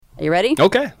Are you ready?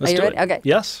 Okay, let's do ready? it. Okay.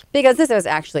 Yes. Because this was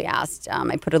actually asked.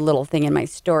 I put a little thing in my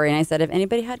story, and I said if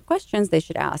anybody had questions, they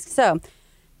should ask. So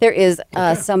there is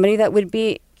somebody that would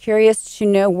be curious to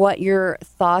know what your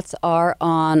thoughts are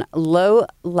on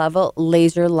low-level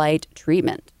laser light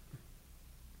treatment.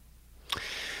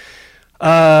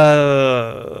 Wow.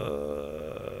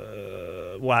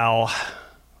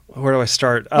 Where do I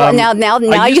start? Well,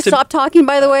 now you stop talking,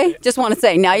 by the way. Just want to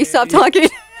say, now you stop talking.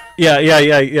 Yeah,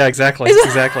 exactly.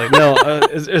 Exactly. No,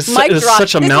 it's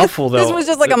such a mouthful, though. This was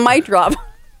just like a mic drop.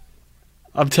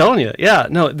 I'm telling you. Yeah,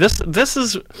 no, this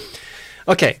is...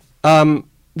 Okay,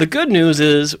 the good news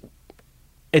is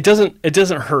it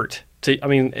doesn't hurt.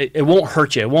 It won't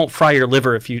hurt you. It won't fry your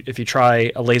liver if you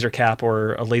try a laser cap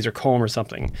or a laser comb or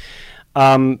something.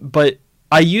 But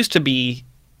I used to be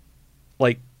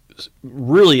like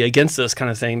really against this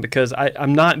kind of thing because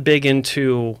I'm not big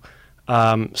into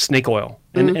snake oil,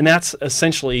 and that's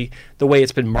essentially the way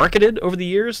it's been marketed over the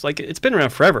years. Like it's been around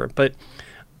forever, but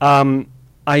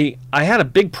I had a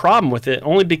big problem with it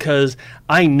only because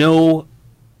I know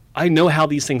how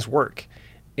these things work,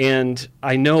 and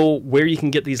I know where you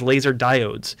can get these laser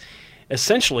diodes.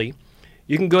 Essentially,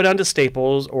 you can go down to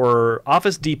Staples or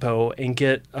Office Depot and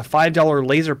get a $5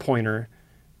 laser pointer,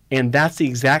 and that's the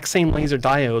exact same laser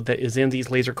diode that is in these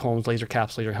laser combs, laser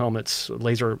caps, laser helmets,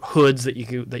 laser hoods that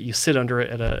you sit under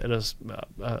at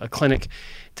a clinic.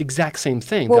 It's the exact same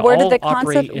thing. Well, where did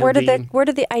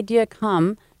the idea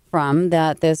come from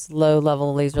that this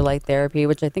low-level laser light therapy,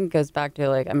 which I think goes back to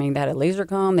they had a laser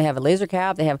comb, they have a laser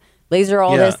cap, they have laser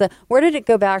this. Where did it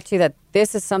go back to that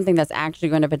this is something that's actually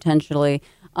going to potentially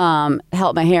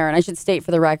help my hair? And I should state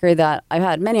for the record that I've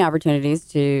had many opportunities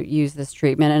to use this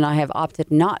treatment, and I have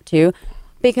opted not to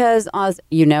because, as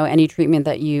you know, any treatment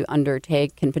that you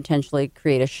undertake can potentially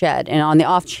create a shed. And on the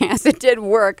off chance it did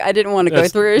work, I didn't want to go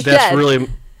through a shed. That's really...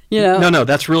 No,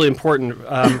 that's really important.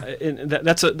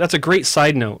 That's a great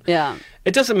side note. Yeah.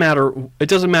 It doesn't matter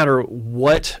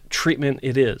what treatment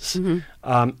it is.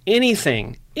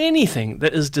 Anything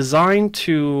that is designed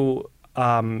to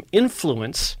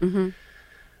influence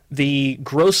the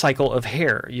growth cycle of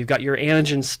hair. You've got your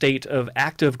anagen state of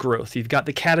active growth. You've got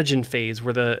the catagen phase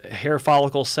where the hair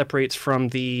follicle separates from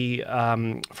the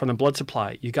blood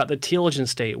supply. You've got the telogen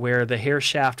state where the hair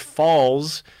shaft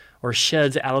falls or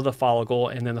sheds out of the follicle,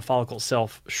 and then the follicle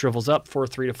itself shrivels up for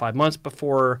 3 to 5 months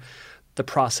before the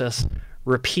process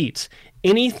repeats.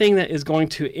 Anything that is going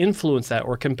to influence that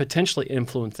or can potentially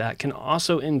influence that can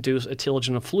also induce a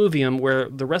telogen effluvium where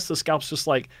the rest of the scalp's just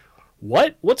like,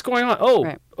 what? What's going on? Oh,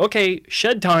 right. Okay,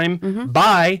 shed time,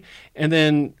 bye. And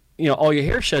then, all your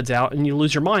hair sheds out and you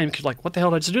lose your mind because what the hell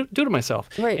did I just do to myself?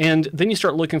 Right. And then you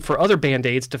start looking for other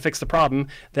Band-Aids to fix the problem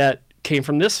that came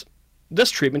from this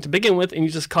treatment to begin with, and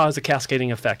you just cause a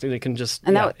cascading effect, and it can just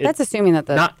that's assuming that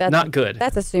not good.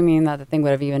 That's assuming that the thing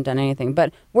would have even done anything.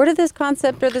 But where did this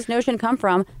concept or this notion come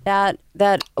from that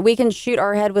we can shoot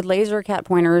our head with laser cat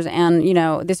pointers and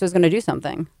this was going to do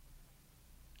something?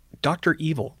 Dr.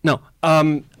 Evil. No,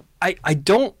 I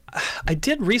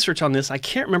did research on this. I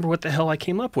can't remember what the hell I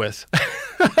came up with.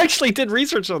 I actually did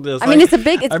reresearch on this. It's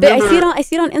big. I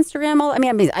see it on Instagram.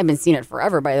 I've been seeing it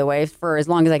forever, by the way, for as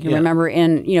long as I can remember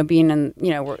in, being in,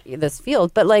 this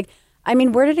field. But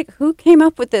who came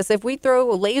up with this? If we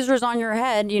throw lasers on your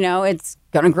head, it's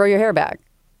going to grow your hair back.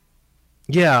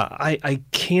 Yeah, I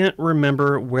can't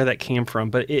remember where that came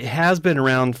from, but it has been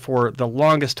around for the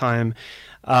longest time.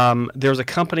 There's a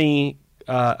company,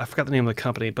 I forgot the name of the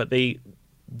company, but they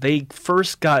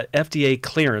first got FDA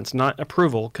clearance, not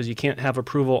approval, because you can't have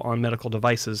approval on medical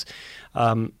devices.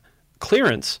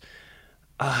 Clearance,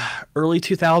 early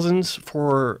 2000s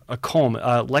for a comb,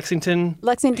 Lexington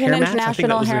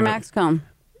International Hair Max comb.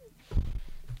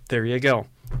 There you go.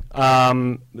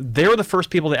 They were the first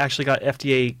people that actually got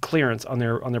FDA clearance on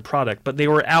their product, but they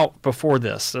were out before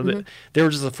this. So they were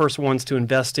just the first ones to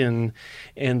invest in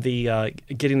the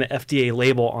getting the FDA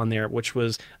label on there, which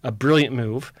was a brilliant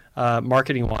move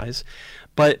marketing wise.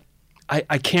 But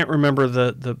I can't remember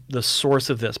the source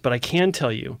of this, but I can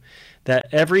tell you that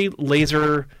every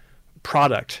laser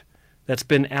product that's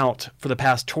been out for the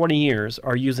past 20 years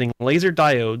are using laser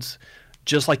diodes,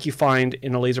 just like you find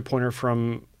in a laser pointer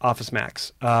from Office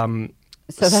Max.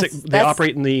 They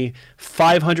operate in the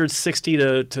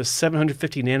 560 to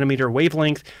 750 nanometer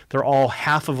wavelength. They're all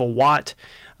half of a watt.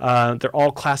 They're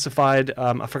all classified.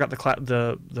 I forgot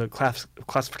the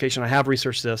classification. I have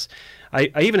researched this.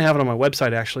 I even have it on my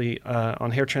website, actually,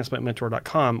 on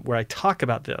hairtransplantmentor.com, where I talk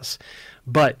about this.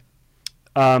 But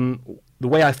the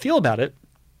way I feel about it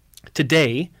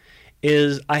today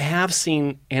is I have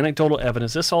seen anecdotal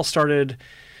evidence. This all started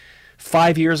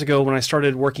 5 years ago, when I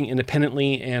started working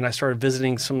independently and I started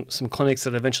visiting some clinics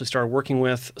that I eventually started working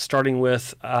with, starting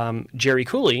with Jerry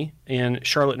Cooley in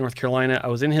Charlotte, North Carolina, I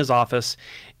was in his office,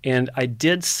 and I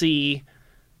did see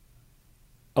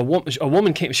a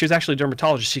woman came. She was actually a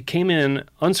dermatologist. She came in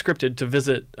unscripted to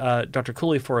visit Dr.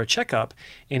 Cooley for a checkup,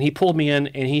 and he pulled me in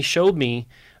and he showed me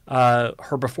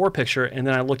her before picture, and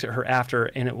then I looked at her after,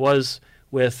 and it was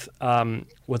with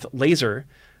laser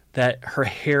that her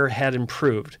hair had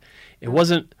improved. It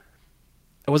wasn't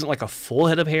like a full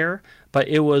head of hair, but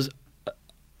it was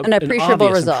an appreciable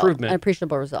result. Improvement. An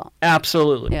appreciable result.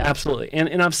 Absolutely, yeah. Absolutely.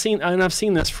 And I've seen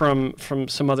this from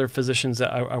some other physicians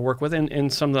that I work with,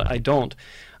 and some that I don't.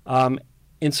 And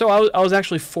so I was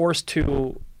actually forced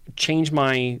to change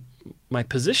my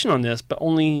position on this, but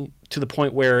only to the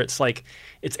point where it's like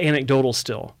it's anecdotal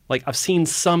still. Like, I've seen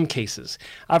some cases,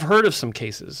 I've heard of some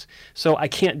cases, so I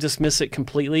can't dismiss it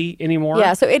completely anymore.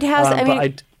 Yeah. So it has.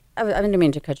 I didn't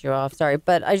mean to cut you off. Sorry,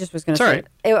 but I just was going to say.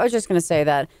 I was just going to say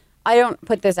that I don't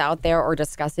put this out there or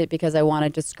discuss it because I want to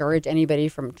discourage anybody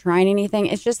from trying anything.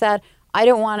 It's just that I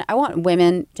want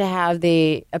women to have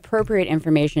the appropriate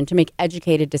information to make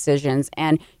educated decisions.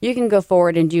 And you can go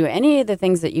forward and do any of the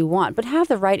things that you want, but have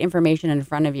the right information in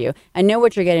front of you and know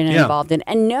what you're getting involved in,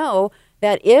 and know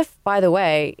that if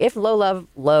low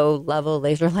level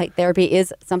laser light therapy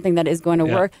is something that is going to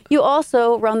work, you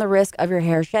also run the risk of your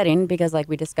hair shedding, because like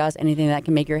we discussed, anything that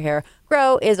can make your hair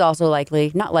grow is also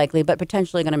not likely, but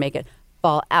potentially going to make it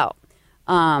fall out.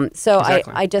 So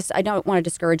exactly. I don't want to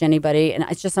discourage anybody, and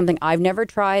it's just something I've never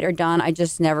tried or done. I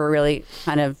just never really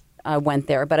kind of went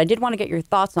there, but I did want to get your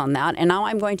thoughts on that. And now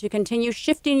I'm going to continue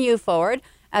shifting you forward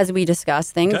as we discuss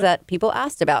things that people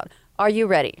asked about. Are you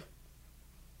ready?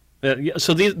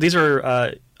 So these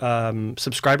are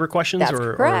subscriber questions. That's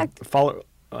correct. Or follow.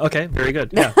 Okay, very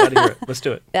good. Yeah, glad to hear it. Let's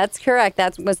do it. That's correct.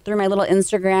 That was through my little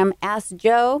Instagram, Ask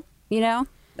Joe.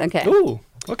 Okay. Ooh.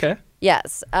 Okay.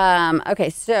 Yes.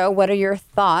 Okay. So, what are your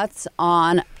thoughts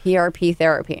on PRP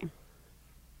therapy?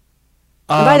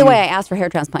 By the way, I asked for hair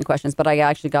transplant questions, but I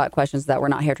actually got questions that were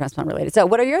not hair transplant related. So,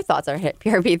 what are your thoughts on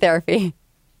PRP therapy?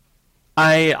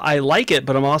 I like it,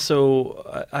 but I'm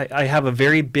also I have a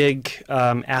very big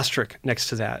asterisk next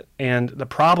to that, and the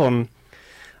problem.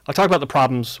 I'll talk about the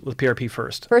problems with PRP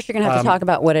first. First, you're going to have to talk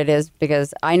about what it is,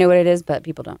 because I know what it is, but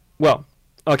people don't. Well,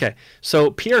 okay.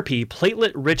 So PRP,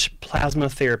 platelet-rich plasma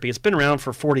therapy, it's been around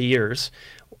for 40 years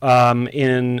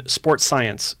in sports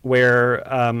science, where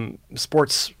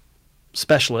sports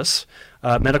specialists,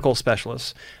 medical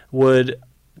specialists, would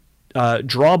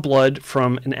draw blood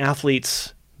from an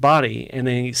athlete's body, and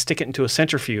they stick it into a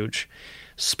centrifuge,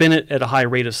 spin it at a high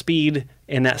rate of speed,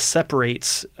 and that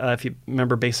separates, if you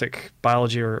remember basic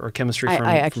biology or chemistry from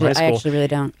high school. I actually really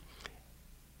don't.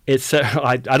 It's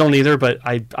I don't either, but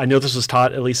I know this was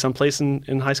taught at least someplace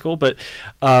in high school, but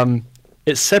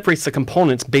it separates the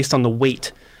components based on the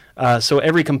weight. So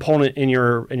every component in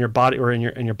your body or in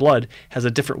your blood has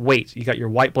a different weight. You got your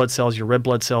white blood cells, your red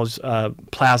blood cells,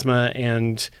 plasma,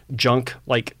 and junk,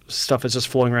 like stuff that's just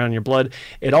flowing around in your blood.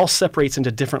 It all separates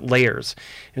into different layers.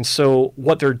 And so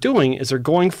what they're doing is they're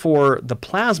going for the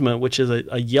plasma, which is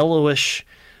a yellowish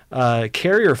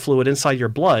carrier fluid inside your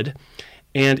blood.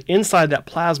 And inside that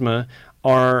plasma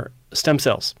are stem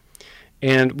cells.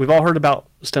 And we've all heard about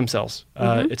stem cells.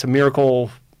 It's a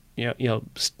miracle,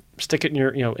 stick it in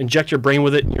your, inject your brain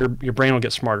with it, and your brain will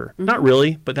get smarter. Not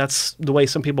really, but that's the way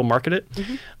some people market it.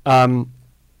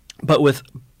 But with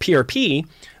PRP,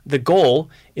 the goal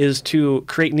is to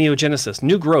create neogenesis,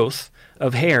 new growth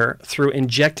of hair, through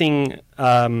injecting,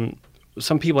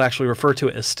 some people actually refer to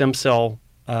it as stem cell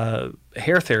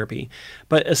hair therapy.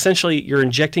 But essentially, you're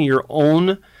injecting your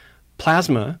own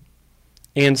plasma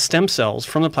and stem cells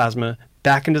from the plasma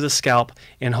back into the scalp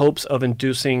in hopes of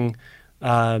inducing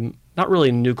not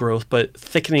really new growth, but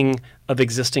thickening of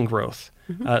existing growth.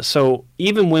 So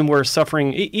even when we're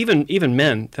suffering, even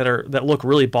men that look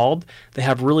really bald, they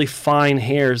have really fine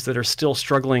hairs that are still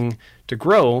struggling to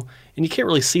grow, and you can't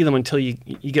really see them until you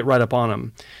get right up on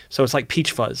them. So it's like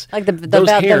peach fuzz. Like the little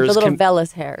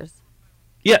vellus hairs.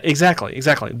 Yeah, exactly.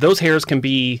 Those hairs can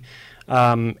be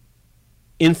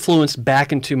influenced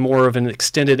back into more of an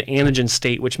extended anagen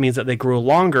state, which means that they grow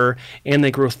longer and they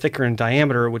grow thicker in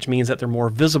diameter, which means that they're more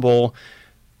visible.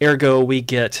 Ergo, we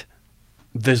get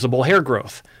visible hair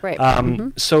growth. Right.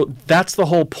 So that's the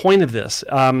whole point of this.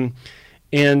 And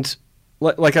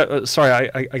sorry,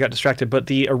 I got distracted, but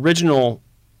the original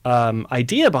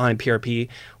idea behind PRP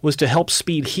was to help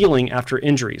speed healing after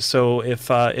injuries. So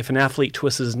if an athlete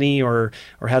twists his knee or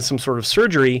has some sort of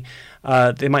surgery,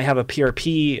 they might have a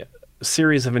PRP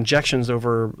series of injections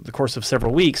over the course of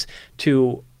several weeks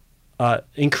to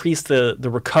increase the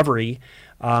recovery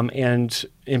and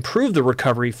improve the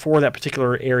recovery for that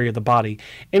particular area of the body.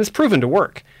 And it's proven to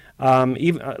work.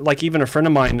 Even a friend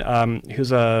of mine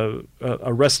who's a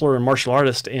wrestler and martial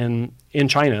artist in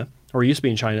China, or used to be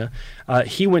in China,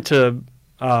 he went to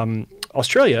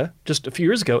Australia just a few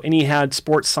years ago, and he had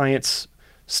sports science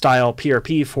style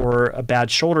PRP for a bad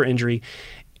shoulder injury,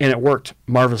 and it worked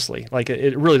marvelously. Like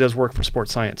it really does work for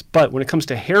sports science. But when it comes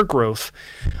to hair growth,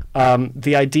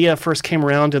 the idea first came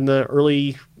around in the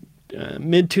early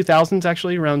mid 2000s,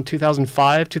 actually around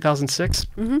 2005, 2006.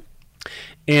 Mm-hmm.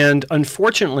 And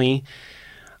unfortunately,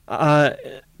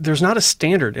 there's not a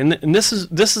standard, and this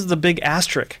is the big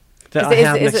asterisk that I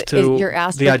have next to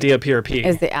the idea of PRP.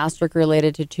 Is the asterisk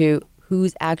related to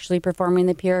who's actually performing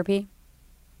the PRP?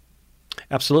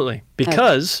 Absolutely,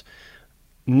 because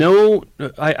no,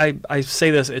 I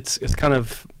say this, it's kind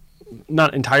of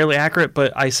not entirely accurate,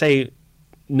 but I say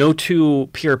no two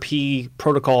PRP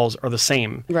protocols are the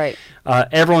same. Right.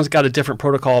 Everyone's got a different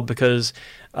protocol because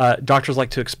doctors like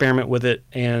to experiment with it,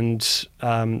 and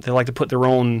they like to put their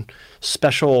own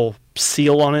special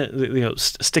seal on it,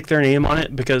 stick their name on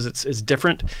it because it's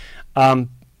different.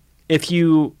 If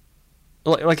you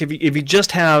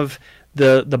just have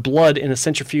the blood in a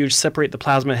centrifuge, separate the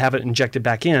plasma, have it injected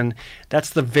back in,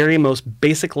 that's the very most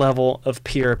basic level of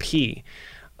PRP.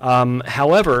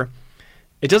 However,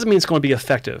 it doesn't mean it's going to be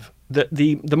effective.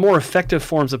 The more effective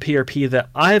forms of PRP that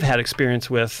I've had experience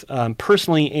with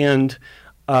personally and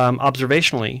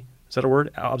observationally, is that a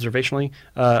word? Observationally,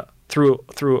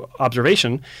 through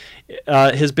observation,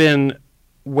 has been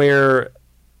where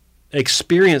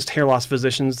experienced hair loss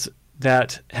physicians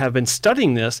that have been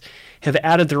studying this have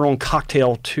added their own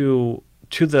cocktail to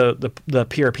the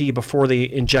PRP before they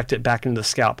inject it back into the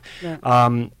scalp.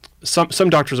 Yeah. Some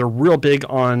doctors are real big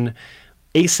on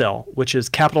ACell, which is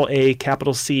capital A,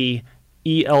 capital C,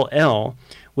 ELL,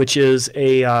 which is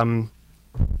a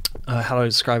how do I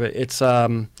describe it? It's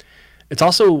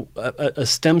also a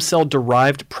stem cell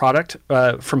derived product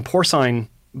from porcine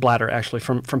bladder, actually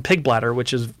from pig bladder,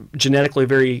 which is genetically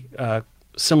very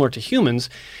similar to humans,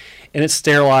 and it's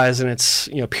sterilized and it's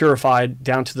purified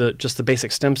down to just the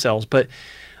basic stem cells. But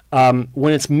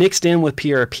when it's mixed in with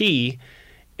PRP,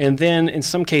 and then in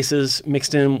some cases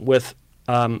mixed in with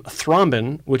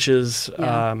thrombin, which is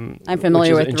I'm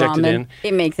familiar with thrombin.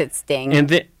 It makes it sting, and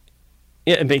it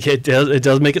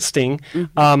does make it sting.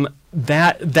 Mm-hmm.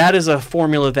 That is a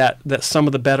formula that some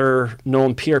of the better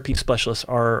known PRP specialists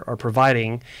are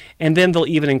providing, and then they'll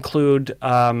even include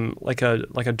like a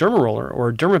derma roller or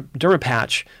a derma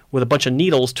patch with a bunch of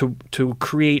needles to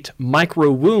create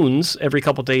micro wounds every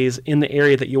couple of days in the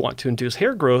area that you want to induce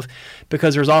hair growth,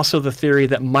 because there's also the theory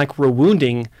that micro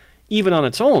wounding, even on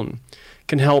its own,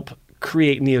 can help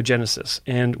create neogenesis.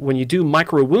 And when you do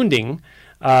micro wounding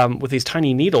with these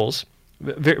tiny needles,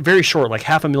 very, very short, like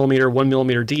 0.5 millimeter, 1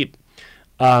 millimeter deep,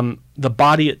 the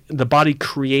body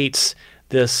creates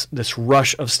this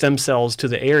rush of stem cells to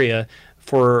the area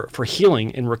for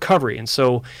healing and recovery. And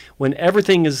so when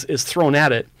everything is thrown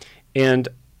at it, and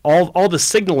all the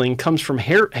signaling comes from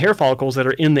hair follicles that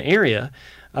are in the area,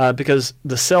 because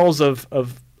the cells of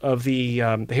the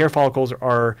hair follicles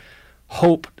are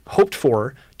hoped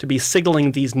for to be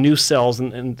signaling these new cells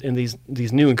and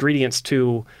these new ingredients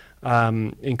to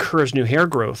encourage new hair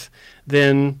growth,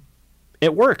 then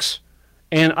it works.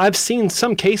 And I've seen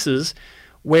some cases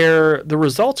where the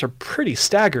results are pretty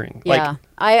staggering. Yeah,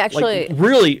 I actually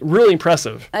really, really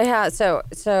impressive. I have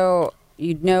so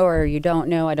you know or you don't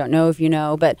know. I don't know if you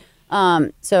know, but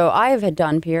so I have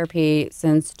done PRP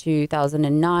since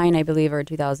 2009, I believe, or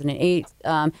 2008.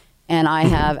 And I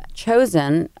have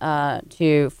chosen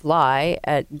to fly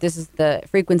at, this is the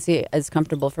frequency is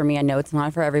comfortable for me. I know it's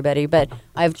not for everybody, but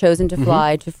I've chosen to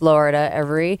fly to Florida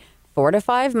every 4 to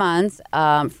 5 months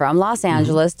from Los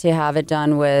Angeles to have it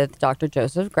done with Dr.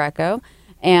 Joseph Greco.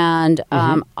 And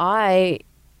I,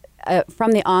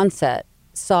 from the onset,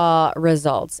 saw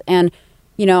results. And,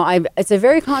 it's a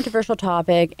very controversial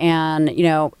topic. And,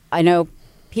 I know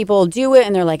people do it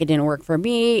and they're like, it didn't work for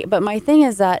me. But my thing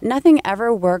is that nothing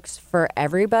ever works for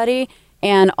everybody.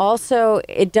 And also,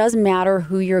 it does matter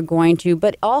who you're going to.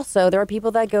 But also, there are people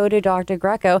that go to Dr.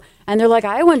 Greco and they're like,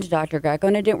 I went to Dr. Greco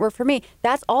and it didn't work for me.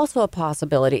 That's also a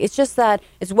possibility. It's just that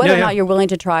it's whether or not you're willing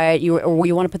to try it, or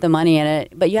you want to put the money in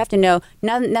it. But you have to know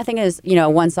nothing is,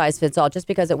 one size fits all. Just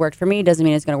because it worked for me doesn't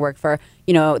mean it's going to work for,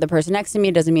 the person next to me.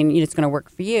 It doesn't mean it's going to work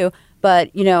for you.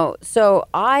 But, so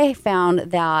I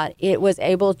found that it was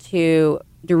able to,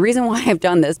 the reason why I've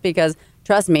done this, because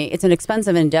trust me, it's an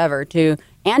expensive endeavor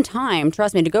and time,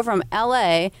 trust me, to go from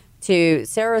LA to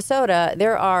Sarasota,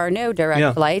 there are no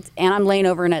direct flights, and I'm laying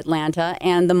over in Atlanta,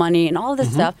 and the money and all of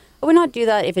this stuff. I would not do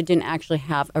that if it didn't actually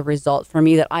have a result for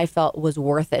me that I felt was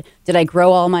worth it. Did I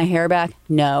grow all my hair back?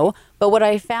 No. But what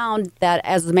I found that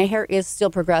as my hair is still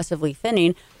progressively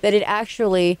thinning, that it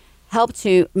actually helped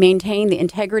to maintain the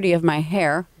integrity of my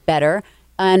hair better.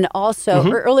 And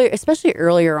also, earlier, especially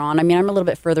earlier on, I mean, I'm a little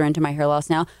bit further into my hair loss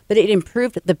now, but it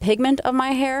improved the pigment of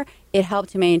my hair. It helped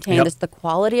to maintain just the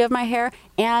quality of my hair.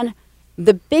 And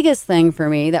the biggest thing for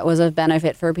me that was of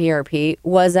benefit for PRP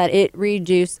was that it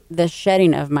reduced the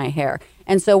shedding of my hair.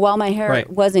 And so while my hair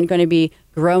wasn't going to be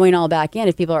growing all back in,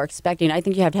 if people are expecting, I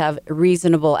think you have to have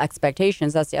reasonable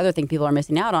expectations. That's the other thing people are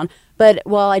missing out on. But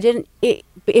while I didn't,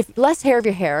 if less of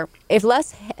your hair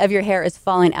is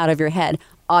falling out of your head,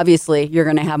 obviously you're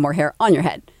going to have more hair on your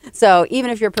head. So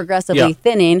even if you're progressively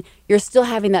thinning, you're still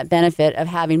having that benefit of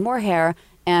having more hair.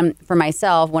 And for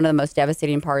myself, one of the most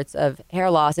devastating parts of hair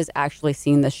loss is actually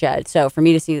seeing the shed. So for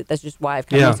me to see, that's just why I've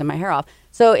cut most of my hair off.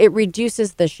 So it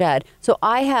reduces the shed. So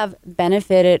I have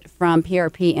benefited from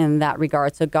PRP in that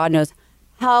regard. So God knows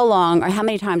how long or how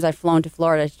many times I've flown to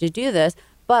Florida to do this.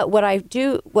 But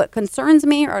what concerns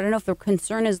me, or I don't know if the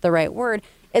concern is the right word,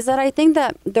 is that I think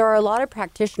that there are a lot of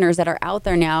practitioners that are out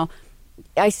there now.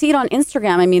 I see it on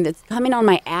Instagram. I mean, it's coming on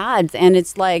my ads, and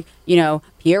it's like,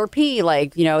 PRP,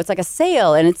 like, it's like a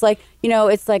sale, and it's like,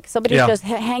 it's like somebody's just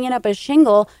hanging up a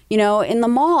shingle, in the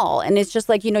mall, and it's just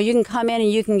like, you can come in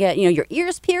and you can get, your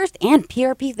ears pierced and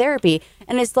PRP therapy,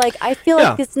 and it's like, I feel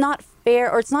like it's not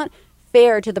fair, or it's not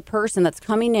fair to the person that's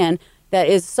coming in that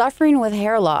is suffering with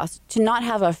hair loss to not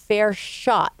have a fair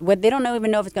shot. They don't even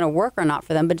know if it's going to work or not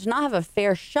for them, but to not have a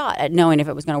fair shot at knowing if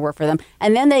it was going to work for them.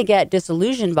 And then they get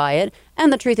disillusioned by it.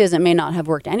 And the truth is it may not have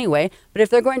worked anyway. But if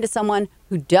they're going to someone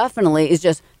who definitely is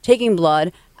just taking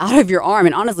blood out of your arm,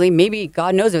 and honestly, maybe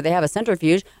God knows if they have a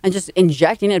centrifuge and just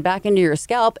injecting it back into your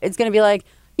scalp, it's going to be like,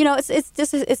 it's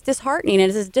disheartening,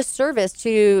 and it's a disservice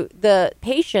to the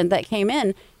patient that came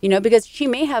in, because she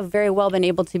may have very well been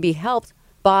able to be helped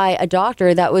by a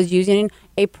doctor that was using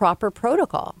a proper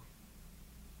protocol.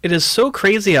 It is so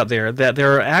crazy out there that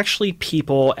there are actually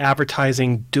people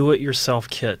advertising do-it-yourself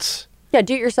kits. Yeah,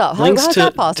 do it yourself. How is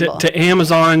that possible? To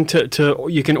Amazon,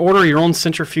 you can order your own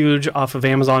centrifuge off of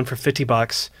Amazon for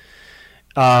 $50.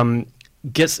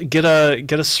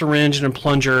 Get a syringe and a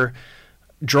plunger.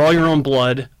 Draw your own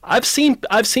blood. I've seen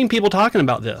people talking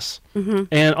about this,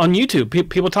 and on YouTube,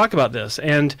 people talk about this,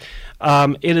 and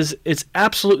it's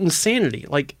absolute insanity.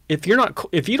 Like if you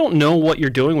don't know what you're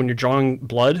doing when you're drawing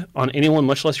blood on anyone,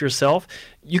 much less yourself,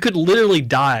 you could literally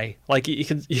die. Like you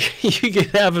could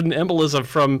have an embolism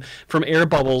from air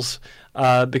bubbles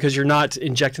because you're not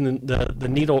injecting the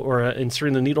needle or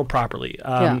inserting the needle properly.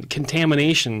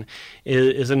 Contamination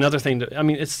is another thing.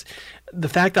 It's the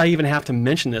fact that I even have to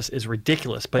mention this is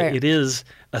ridiculous, but it is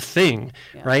a thing,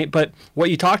 right? But what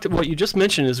you just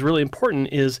mentioned is really important.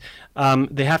 Is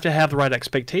they have to have the right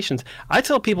expectations. I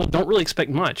tell people don't really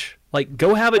expect much. Like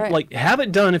go have it, have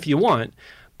it done if you want,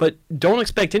 but don't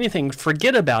expect anything.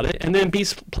 Forget about it, and then be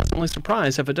pleasantly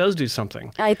surprised if it does do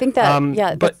something. I think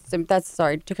that that's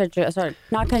sorry to cut you. Sorry,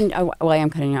 not cutting. Well, I am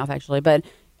cutting you off actually, but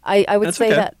I would say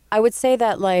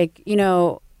that like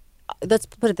let's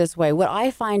put it this way. What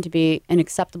I find to be an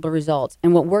acceptable result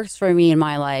and what works for me in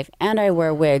my life, and I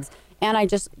wear wigs, and I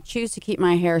just choose to keep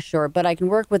my hair short, but I can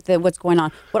work with what's going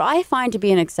on. What I find to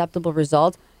be an acceptable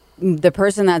result, the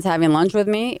person that's having lunch with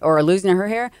me or losing her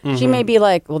hair, she may be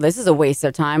like, well, this is a waste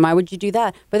of time. Why would you do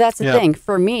that? But that's the thing.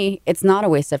 For me, it's not a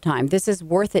waste of time. This is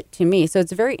worth it to me. So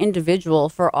it's very individual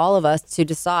for all of us to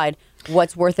decide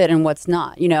what's worth it and what's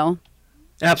not,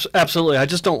 Absolutely. I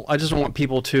just don't want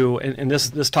people to, and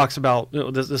this talks about,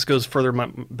 this goes further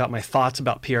about my thoughts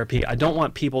about PRP. I don't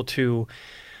want people to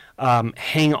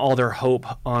hang all their hope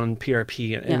on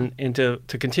PRP, and to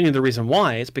continue, the reason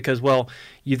why is because, well,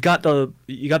 you got the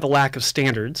lack of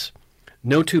standards.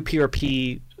 No two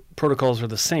PRP protocols are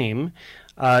the same.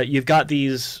 You've got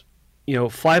these,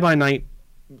 fly-by-night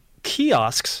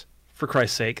kiosks, for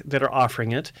Christ's sake, that are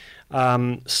offering it.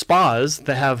 Spas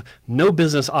that have no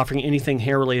business offering anything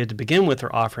hair related to begin with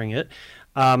are offering it.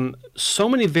 So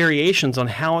many variations on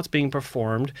how it's being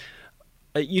performed.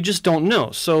 You just don't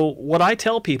know. So what I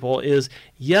tell people is,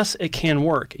 yes, it can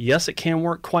work. Yes, it can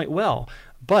work quite well.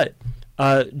 But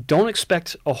don't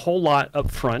expect a whole lot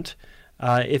up front.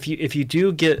 If you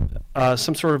do get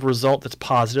some sort of result that's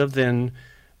positive, then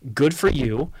good for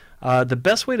you. The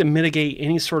best way to mitigate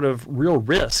any sort of real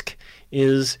risk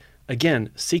is, again,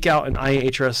 seek out an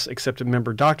IAHRS accepted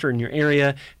member doctor in your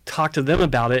area, talk to them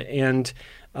about it, and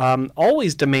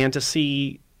always demand to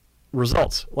see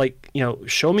results. Like,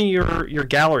 show me your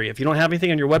gallery. If you don't have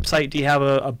anything on your website, do you have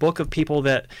a book of people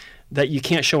that you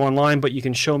can't show online, but you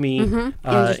can show me in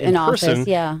person? Office,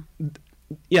 yeah.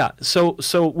 Yeah.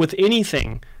 So with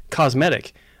anything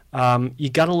cosmetic, you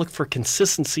got to look for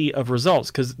consistency of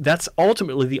results, because that's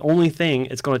ultimately the only thing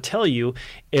it's going to tell you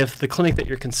if the clinic that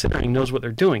you're considering knows what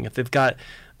they're doing. If they've got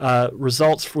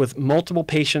results with multiple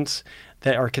patients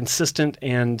that are consistent,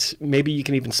 and maybe you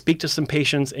can even speak to some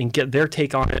patients and get their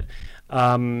take on it.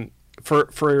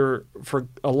 For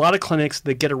a lot of clinics,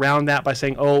 they get around that by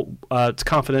saying, it's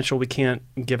confidential, we can't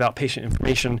give out patient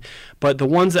information. But the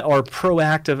ones that are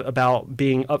proactive about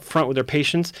being upfront with their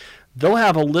patients, they'll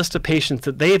have a list of patients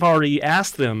that they've already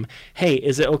asked them, hey,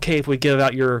 is it okay if we give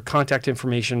out your contact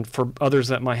information for others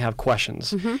that might have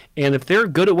questions? Mm-hmm. And if they're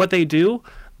good at what they do,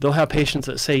 they'll have patients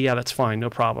that say, yeah, that's fine, no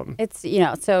problem. It's,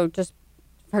 so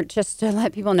just to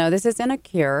let people know, this isn't a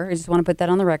cure. I just want to put that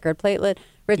on the record.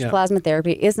 Platelet-rich plasma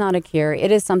therapy is not a cure. It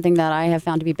is something that I have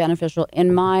found to be beneficial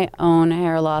in my own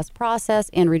hair loss process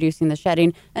in reducing the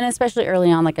shedding. And especially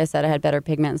early on, like I said, I had better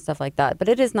pigment and stuff like that. But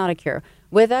it is not a cure.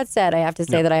 With that said, I have to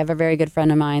say that I have a very good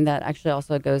friend of mine that actually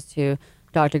also goes to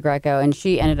Dr. Greco, and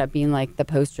she ended up being like the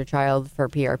poster child for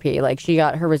PRP. Like, she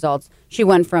got her results. She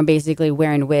went from basically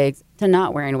wearing wigs to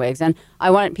not wearing wigs. And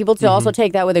I want people to also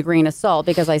take that with a grain of salt,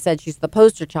 because I said she's the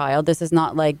poster child. This is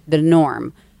not like the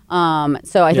norm.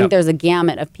 So I think there's a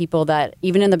gamut of people that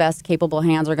even in the best capable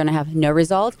hands are going to have no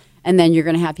result. And then you're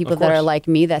going to have people that are like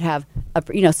me that have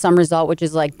some result, which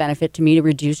is like benefit to me to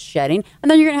reduce shedding.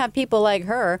 And then you're going to have people like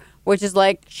her, which is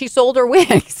like she sold her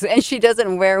wigs and she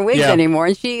doesn't wear wigs anymore.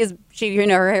 And she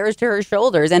her hair is to her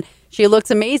shoulders and she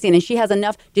looks amazing and she has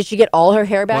enough. Did she get all her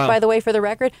hair back, by the way, for the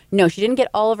record? No, she didn't get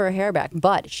all of her hair back,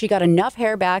 but she got enough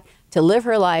hair back to live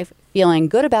her life feeling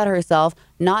good about herself,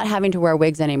 not having to wear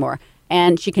wigs anymore.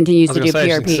 And she continues to do PRP. She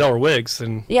can sell her wigs.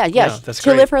 And yeah, that's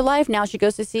great. To live her life now, she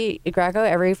goes to see Greco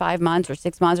every 5 months or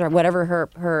 6 months or whatever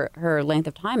her length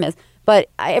of time is. But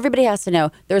everybody has to know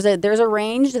there's a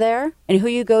range there, and who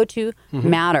you go to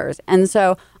matters. And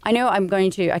so I know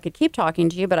I could keep talking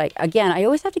to you, but I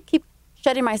always have to keep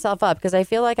shutting myself up because I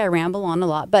feel like I ramble on a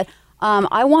lot. But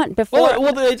I want before.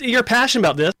 Well, you're passionate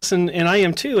about this, and I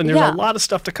am too. And there's a lot of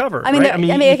stuff to cover. I mean,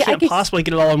 you can't possibly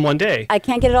get it all in one day. I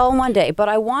can't get it all in one day, but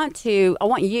I want you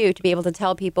to be able to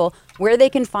tell people where they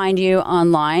can find you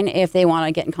online if they want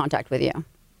to get in contact with you.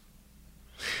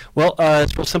 Well,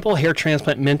 it's real simple.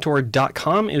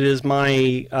 HairTransplantMentor.com. It is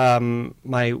my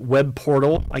my web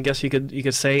portal, I guess you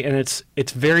could say, and it's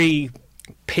very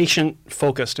patient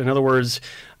focused. In other words,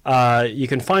 you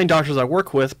can find doctors I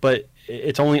work with, but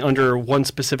it's only under one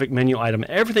specific menu item.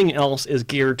 Everything else is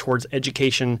geared towards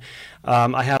education.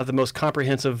 I have the most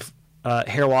comprehensive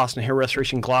hair loss and hair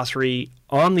restoration glossary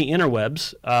on the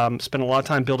interwebs. Spent a lot of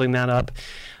time building that up.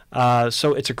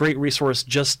 So it's a great resource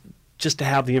just to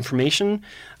have the information.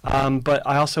 But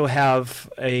I also have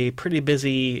a pretty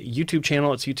busy YouTube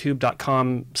channel. It's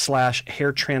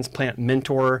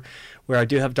youtube.com/hairtransplantmentor, where I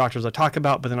do have doctors I talk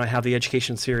about, but then I have the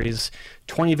education series,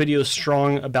 20 videos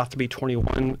strong, about to be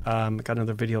 21. Got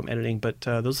another video I'm editing, but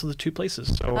those are the two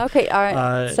places. So okay, all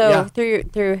right. So through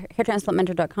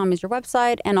hairtransplantmentor.com is your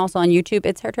website, and also on YouTube,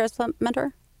 it's Hair Transplant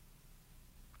Mentor?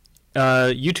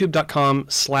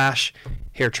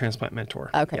 youtube.com/hairtransplantmentor.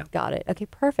 Okay, got it. Okay,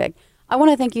 perfect. I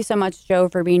want to thank you so much, Joe,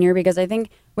 for being here, because I think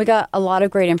we got a lot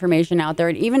of great information out there,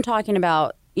 and even talking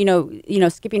about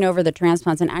skipping over the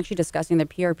transplants and actually discussing the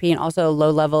PRP and also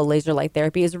low-level laser light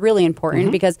therapy is really important,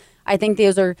 because I think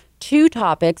those are two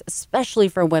topics, especially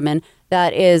for women,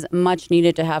 that is much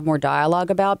needed to have more dialogue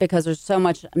about, because there's so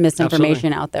much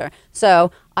misinformation out there.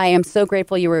 So I am so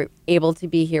grateful you were able to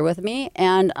be here with me,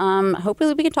 and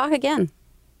hopefully we can talk again.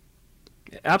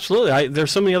 Absolutely. There's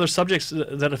so many other subjects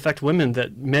that affect women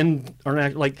that men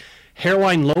aren't, like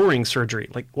hairline lowering surgery.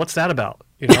 Like, what's that about?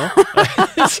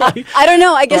 It's like, I don't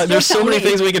know. I guess there's so many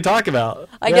things we could talk about.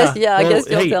 I guess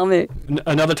you'll tell me.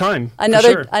 Another time.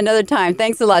 Another time.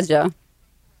 Thanks a lot, Joe.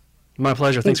 My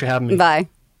pleasure. Thanks for having me. Bye.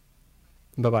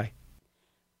 Bye-bye.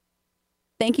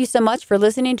 Thank you so much for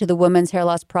listening to the Women's Hair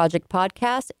Loss Project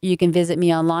podcast. You can visit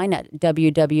me online at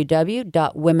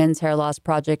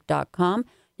www.womenshairlossproject.com.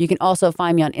 You can also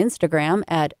find me on Instagram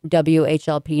at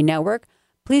WHLP Network.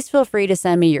 Please feel free to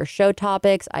send me your show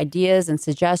topics, ideas, and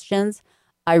suggestions.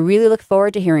 I really look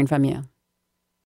forward to hearing from you.